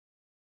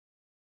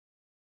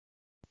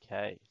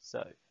Okay,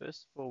 so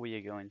first of all, we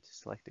are going to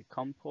select a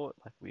COM port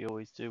like we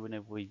always do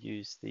whenever we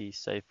use the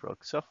Saveprog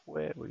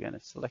software. We're going to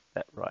select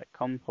that right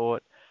COM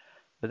port.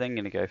 We're then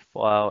going to go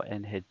File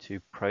and head to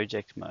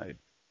Project Mode.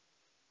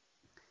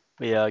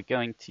 We are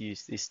going to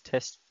use this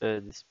test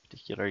for this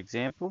particular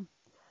example.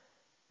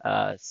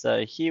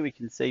 So here we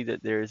can see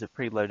that there is a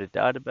preloaded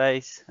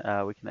database.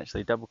 We can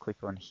actually double click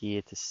on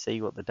here to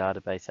see what the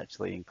database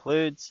actually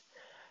includes.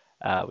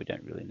 We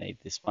don't really need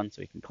this one,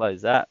 so we can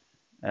close that.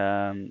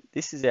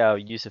 This is our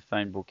user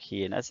phone book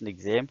here, and as an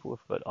example,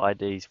 we've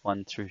got IDs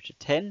 1 through to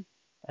 10,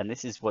 and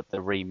this is what the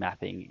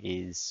remapping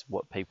is,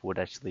 what people would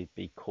actually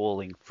be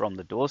calling from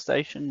the door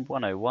station.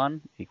 101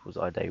 equals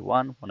ID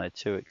 1,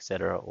 102,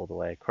 etc., all the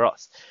way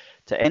across.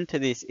 To enter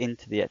this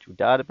into the actual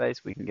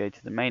database, we can go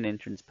to the main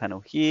entrance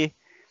panel here,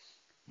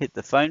 hit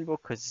the phone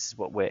book, because this is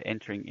what we're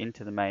entering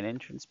into the main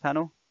entrance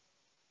panel.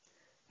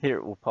 Here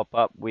it will pop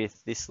up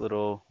with this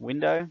little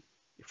window.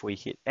 If we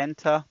hit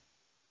enter,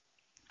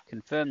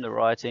 confirm the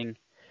writing,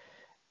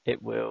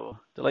 it will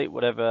delete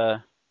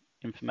whatever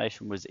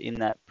information was in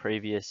that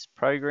previous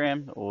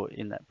program or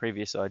in that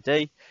previous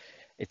ID.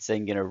 It's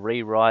then going to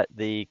rewrite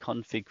the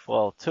config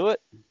file to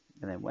it.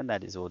 And then when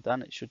that is all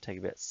done, it should take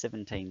about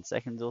 17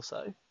 seconds or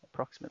so,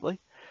 approximately.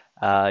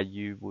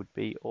 You would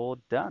be all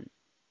done.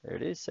 There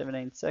it is,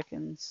 17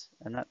 seconds,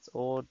 and that's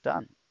all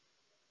done.